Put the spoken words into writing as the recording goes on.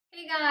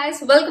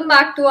guys, welcome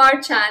back to our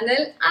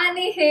channel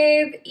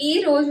AniHIt. ఈ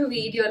రోజు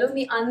వీడియోలో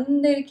మీ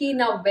అందరికీ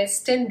నా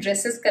వెస్టర్న్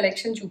డ్రెస్సెస్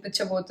కలెక్షన్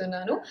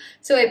చూపించబోతున్నాను.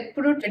 సో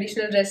ఎప్పుడు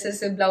ట్రెడిషనల్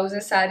డ్రెస్సెస్,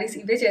 బ్లౌజెస్, సారీస్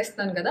ఇవే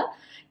చేస్తున్నాను కదా.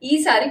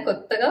 ఈసారి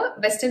కొత్తగా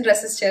వెస్టర్న్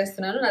డ్రెస్సెస్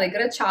చేస్తున్నాను. నా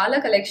దగ్గర చాలా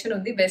కలెక్షన్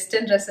ఉంది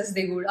వెస్టర్న్ డ్రెస్సెస్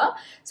ది కూడా.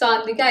 సో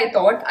అందుకే I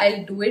thought I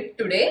do it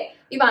today.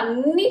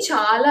 ఇవన్నీ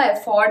చాలా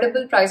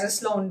అఫోర్డబుల్ ప్రైసెస్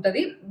లో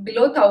ఉంటది.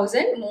 బిలో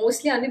 1000,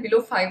 మోస్ట్లీ అన్ని బిలో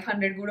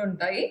 500 కూడా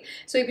ఉంటాయి.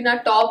 సో ఇవి నా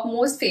టాప్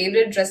మోస్ట్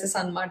ఫేవరెట్ డ్రెస్సెస్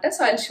అన్నమాట.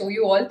 So I show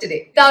you all today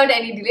without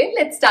any delay.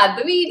 Let's start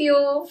the video.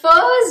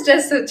 First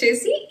dress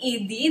వచ్చేసి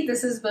ఇది.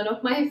 This is one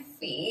of my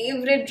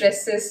favourite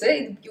dresses.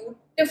 ఇది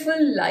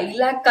బ్యూటిఫుల్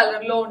లైలాక్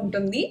కలర్ లో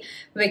ఉంటుంది.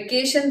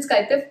 వెకేషన్స్ కి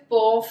అయితే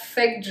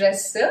పర్ఫెక్ట్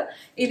డ్రెస్.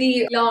 ఇది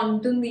ఇలా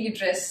ఉంటుంది. ఈ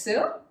డ్రెస్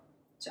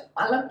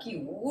చాలా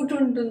క్యూట్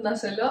ఉంటుంది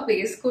అసలు.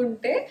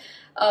 వేసుకుంటే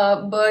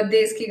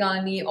బర్త్డేస్ కి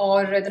కానీ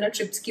ఆర్ ఏదైనా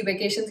ట్రిప్స్ కి,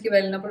 వెకేషన్స్ కి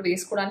వెళ్ళినప్పుడు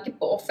వేసుకోవడానికి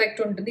పర్ఫెక్ట్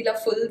ఉంటుంది. ఇలా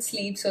ఫుల్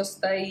స్లీవ్స్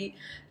వస్తాయి,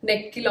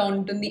 నెక్ ఇలా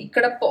ఉంటుంది,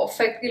 ఇక్కడ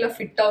పర్ఫెక్ట్ ఇలా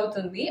ఫిట్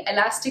అవుతుంది.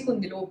 ఎలాస్టిక్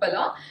ఉంది లోపల,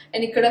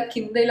 అండ్ ఇక్కడ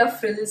కింద ఇలా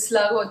ఫ్రిల్స్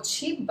లాగా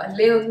వచ్చి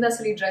భలే ఉంది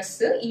అసలు ఈ డ్రెస్.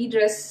 ఈ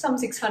డ్రెస్ సమ్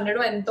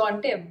 600 ఎంతో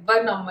అంటే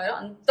ఎవ్వరు నమ్మరు,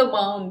 అంత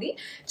బాగుంది.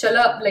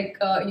 చాలా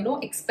లైక్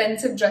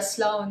ఎక్స్పెన్సివ్ డ్రెస్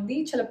లా ఉంది.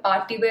 చాలా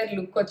పార్టీ వేర్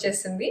లుక్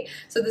వచ్చేసింది.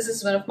 So this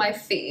is one of my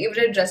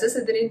favourite dresses.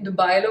 ఇది నేను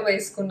దుబాయ్ లో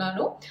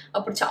వేసుకున్నాను.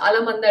 అప్పుడు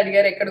చాలా మంది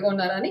అడిగారు ఎక్కడ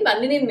కొన్నారని.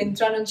 ఇవన్నీ నేను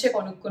మింత్రా నుంచే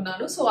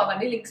కొనుక్కున్నాను. సో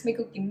అవన్నీ లింక్స్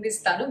మీకు కింద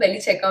ఇస్తాను, వెళ్ళి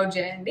చెక్అవుట్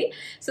చేయండి.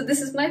 So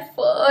this is my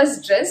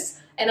first dress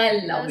and I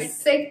love it.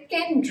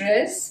 Second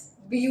dress,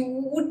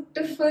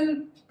 beautiful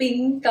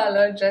pink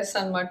color dress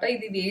అన్నమాట.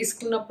 ఇది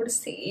వేసుకున్నప్పుడు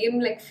సేమ్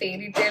లైక్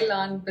ఫెయిరీ టేల్ లా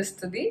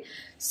అనిపిస్తుంది.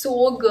 సో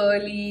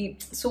గర్లీ,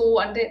 సో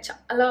అంటే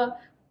చాలా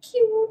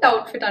క్యూట్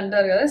అవుట్ఫిట్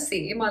అంటారు కదా,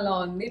 సేమ్ అలా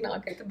ఉంది.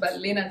 నాకైతే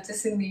భలే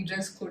నచ్చేసింది ఈ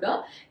డ్రెస్ కూడా.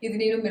 ఇది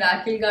నేను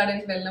మిరాకిల్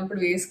గార్డెన్కి వెళ్ళినప్పుడు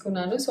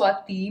వేసుకున్నాను. సో ఆ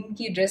థీమ్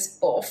కి డ్రెస్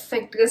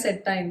పర్ఫెక్ట్ గా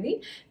సెట్ అయింది.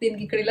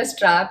 దీనికి ఇక్కడ ఇలా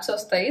స్ట్రాప్స్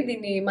వస్తాయి.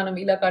 దీన్ని మనం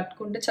ఇలా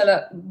కట్టుకుంటే చాలా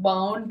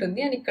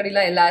బాగుంటుంది. అండ్ ఇక్కడ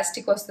ఇలా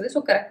ఎలాస్టిక్ వస్తుంది.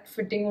 సో కరెక్ట్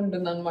ఫిట్టింగ్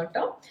ఉంటుంది అనమాట.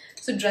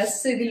 సో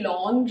డ్రెస్ ఇది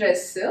లాంగ్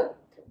డ్రెస్.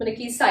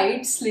 మనకి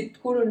సైడ్ స్లిట్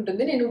కూడా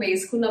ఉంటుంది. నేను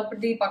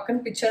వేసుకున్నప్పుడు ఈ పక్కన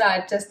పిక్చర్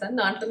యాడ్ చేస్తాను,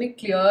 దాంట్లో మీకు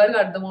క్లియర్ గా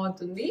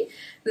అర్థమవుతుంది.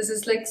 This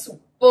is like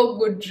super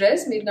good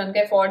dress. మీరు కనుక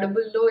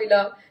అఫోర్డబుల్ లో ఇలా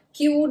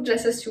క్యూట్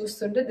డ్రెస్సెస్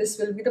చూస్తుంటే this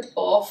will be the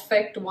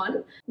perfect one.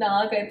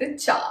 నాకైతే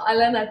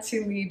చాలా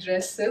నచ్చింది ఈ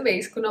డ్రెస్.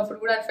 వేసుకున్నప్పుడు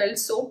కూడా ఐ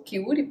ఫెల్ట్ సో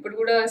క్యూట్. ఇప్పుడు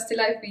కూడా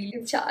స్టిల్ ఐ ఫీల్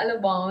చాలా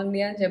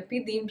బాగుంది అని చెప్పి.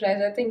 దీని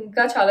ప్రైస్ అయితే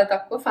ఇంకా చాలా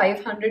తక్కువ,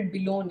 500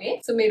 బిలోనే.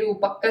 సో మీరు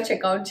పక్కా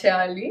చెక్అవుట్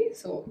చేయాలి.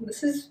 So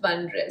this is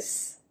one dress.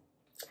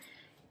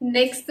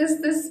 Next is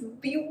this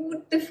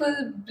beautiful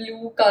blue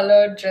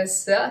colour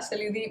dress.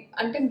 అసలు ఇది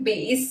అంటే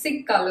బేసిక్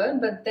కలర్,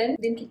 బట్ దెన్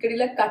దీనికి ఇక్కడ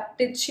ఇలా కట్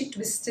ఇచ్చి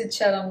ట్విస్ట్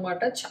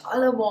ఇచ్చారనమాట.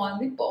 చాలా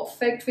బాగుంది,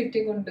 పర్ఫెక్ట్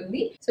ఫిట్టింగ్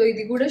ఉంటుంది. సో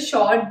ఇది కూడా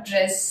షార్ట్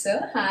డ్రెస్.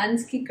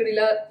 హ్యాండ్స్ కి ఇక్కడ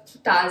ఇలా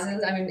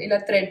టాజల్స్, ఐ మీన్ ఇలా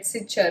థ్రెడ్స్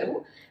ఇచ్చారు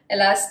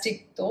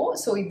ఎలాస్టిక్ తో.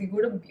 సో ఇది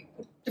కూడా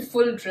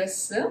బ్యూటిఫుల్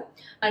డ్రెస్.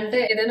 అంటే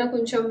ఏదైనా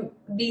కొంచెం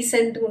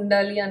డీసెంట్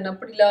ఉండాలి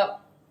అన్నప్పుడు ఇలా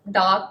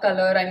dark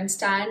colour, I mean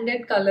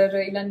standard colour,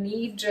 ఇలా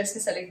నీట్ డ్రెస్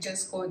ని సెలెక్ట్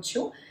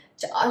చేసుకోవచ్చు.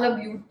 చాలా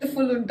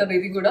బ్యూటిఫుల్ ఉంటుంది.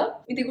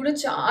 ఇది కూడా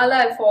చాలా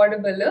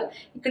అఫోర్డబుల్.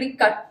 ఇక్కడ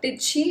కట్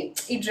ఇచ్చి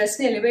ఈ డ్రెస్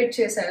ని ఎలివేట్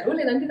చేశారు.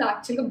 లేదంటే ఇది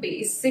యాక్చువల్గా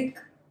బేసిక్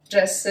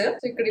డ్రెస్.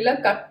 సో ఇక్కడ ఇలా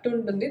కట్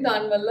ఉంటుంది,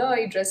 దానివల్ల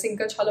ఈ డ్రెస్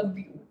ఇంకా చాలా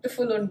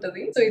బ్యూటిఫుల్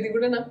ఉంటుంది. సో ఇది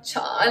కూడా నాకు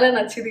చాలా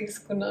నచ్చి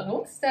తీసుకున్నాను.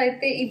 సో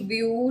అయితే ఈ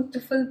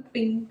బ్యూటిఫుల్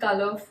పింక్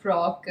కలర్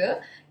ఫ్రాక్.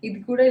 ఇది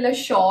కూడా ఇలా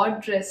షార్ట్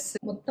డ్రెస్,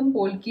 మొత్తం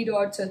పోల్కీ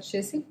డాట్స్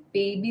వచ్చేసి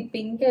baby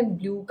pink and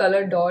blue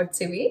colour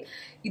dots ఇవి.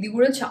 ఇది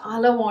కూడా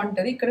చాలా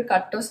బాగుంటది. ఇక్కడ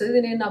కట్ వస్తుంది.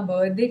 ఇది నేను నా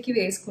బర్త్డే కి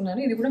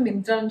వేసుకున్నాను. ఇది కూడా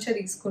మింత్రా నుంచే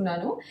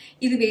తీసుకున్నాను.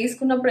 ఇది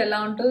వేసుకున్నప్పుడు ఎలా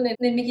ఉంటుందో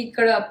నేను మీకు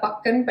ఇక్కడ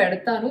పక్కన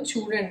పెడతాను,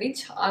 చూడండి.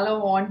 చాలా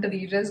బాగుంటది.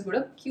 ఈ డ్రెస్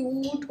కూడా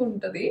క్యూట్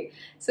ఉంటది.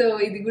 సో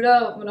ఇది కూడా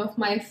one of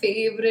my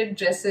favourite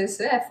dresses.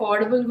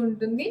 Affordable గా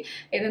ఉంటుంది.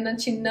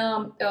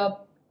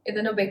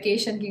 ఏదైనా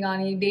వెకేషన్ కి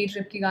కానీ, డే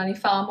ట్రిప్ కి కానీ,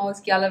 ఫార్మ్ హౌస్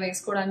కి అలా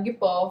వేసుకోవడానికి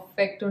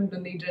పర్ఫెక్ట్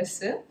ఉంటుంది ఈ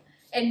డ్రెస్.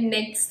 అండ్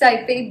నెక్స్ట్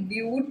అయితే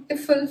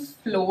బ్యూటిఫుల్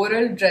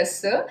ఫ్లోరల్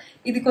డ్రెస్.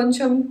 ఇది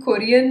కొంచెం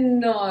కొరియన్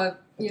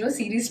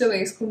సిరీస్ లో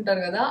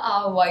వేసుకుంటారు కదా, ఆ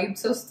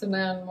వైబ్స్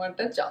వస్తున్నాయి అనమాట.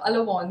 చాలా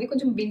బాగుంది.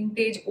 కొంచెం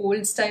వింటేజ్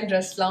ఓల్డ్ స్టైల్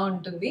డ్రెస్ లా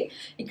ఉంటుంది.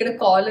 ఇక్కడ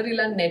కాలర్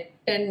ఇలా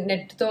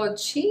నెట్ తో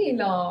వచ్చి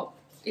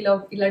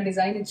ఇలా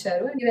డిజైన్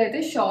ఇచ్చారు.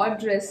 ఇదైతే షార్ట్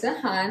డ్రెస్.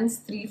 హ్యాండ్స్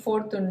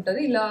 3/4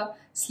 ఉంటుంది. ఇలా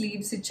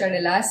స్లీవ్స్ ఇచ్చాడు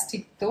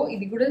ఎలాస్టిక్ తో.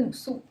 ఇది కూడా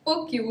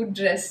super cute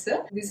dress.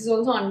 This is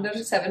also under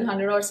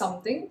 700 or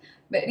something.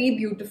 Very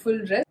beautiful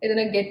dress.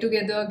 ఏదైనా గెట్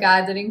టుగెదర్,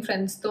 గ్యాదరింగ్,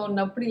 ఫ్రెండ్స్ తో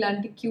ఉన్నప్పుడు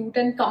ఇలాంటి క్యూట్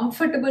అండ్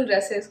కంఫర్టబుల్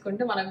డ్రెస్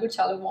వేసుకుంటే మనకు కూడా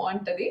చాలా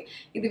బాగుంటది.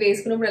 ఇది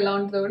వేసుకున్నప్పుడు ఎలా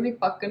ఉంటుందో కూడా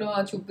మీకు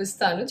పక్కన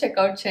చూపిస్తాను,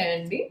 చెక్అవుట్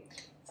చేయండి.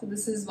 So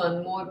this is one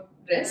more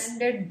dress.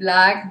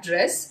 Black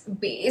dress,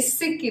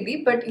 basic ఇది.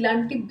 బట్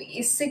ఇలాంటి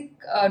బేసిక్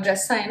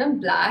డ్రెస్ అయినా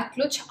బ్లాక్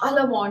లో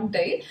చాలా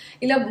బాగుంటాయి.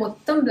 ఇలా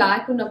మొత్తం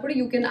బ్లాక్ ఉన్నప్పుడు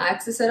you can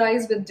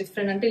accessorise with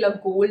different, అంటే ఇలా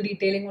గోల్డ్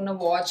డీటెయిలింగ్ ఉన్న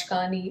వాచ్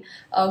కానీ,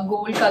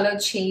 gold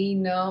colour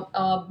chain,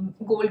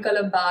 gold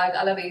colour bag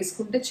అలా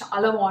వేసుకుంటే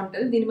చాలా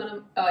బాగుంటుంది. దీన్ని మనం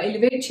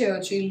ఎలివేట్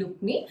చేయవచ్చు ఈ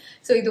లుక్ ని.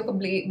 సో ఇది ఒక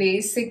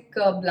basic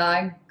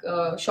black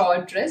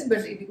short dress.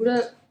 But ఇది కూడా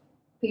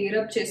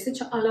పేరప్ చేస్తే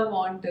చాలా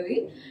బాగుంటుంది.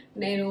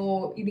 నేను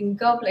ఇది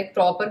ఇంకా లైక్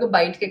ప్రాపర్గా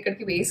బయటకి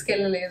ఎక్కడికి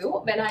వేసుకెళ్ళలేదు.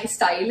 When I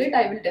style it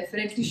I will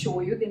definitely show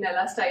you దీన్ని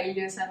ఎలా స్టైల్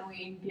చేశాను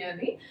ఏంటి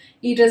అని.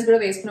 ఈ డ్రెస్ కూడా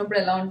వేసుకున్నప్పుడు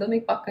ఎలా ఉంటుందో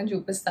మీకు పక్కన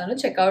చూపిస్తాను,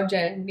 చెక్అవుట్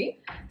చేయండి.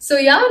 సో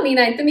యా,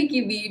 నేనైతే మీకు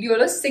ఈ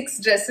వీడియోలో 6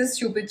 డ్రెస్సెస్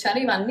చూపించాను.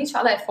 ఇవన్నీ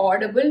చాలా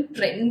affordable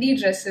trendy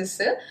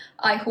dresses.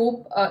 I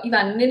hope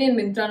ఇవన్నీ నేను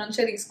మింత్రా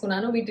నుంచే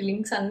తీసుకున్నాను. వీటి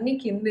లింక్స్ అన్ని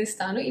కింద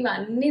ఇస్తాను.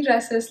 ఇవన్నీ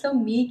డ్రెస్సెస్లో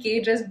మీకు ఏ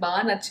డ్రెస్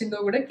బాగా నచ్చిందో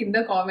కూడా కింద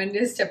కామెంట్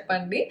చేసి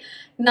చెప్పండి.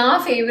 నా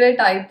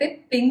ఫేవరెట్ అయితే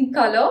pink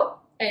colour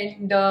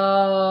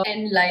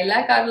and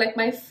lilac are like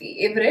my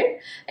favourite.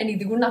 And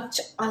ఇది కూడా నాకు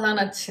చాలా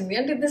నచ్చింది.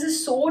 అంటే this is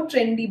so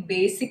trendy,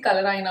 basic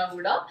colour అయినా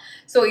కూడా.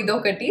 సో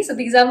ఇదొకటి. So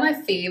these are my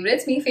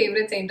favourites. Me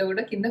favourites ఏంటో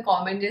కూడా కింద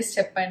కామెంట్ చేసి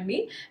చెప్పండి.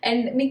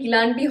 అండ్ మీకు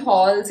ఇలాంటి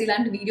హాల్స్,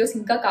 ఇలాంటి వీడియోస్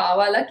ఇంకా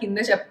కావాలా కింద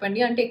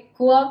చెప్పండి. అంటే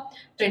ఎక్కువ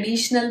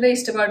ట్రెడిషనల్గా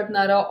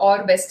ఇష్టపడుతున్నారా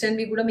ఆర్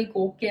వెస్టర్న్వి కూడా మీకు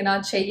ఓకేనా,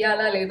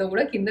 చెయ్యాలా లేదో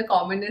కూడా కింద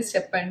కామెంట్ చేసి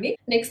చెప్పండి.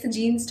 నెక్స్ట్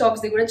జీన్స్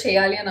టాప్స్ ది కూడా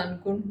చేయాలి అని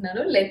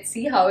అనుకుంటున్నాను. Let's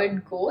see how it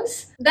goes.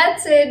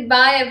 That's it.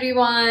 Bye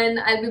everyone.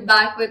 I'll be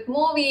back with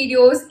more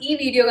videos. Ee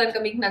video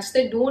ganaka meeku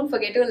nachithe don't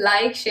forget to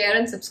like, share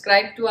and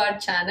subscribe to our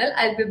channel.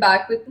 I'll be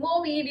back with more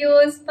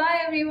videos. Bye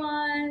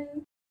everyone.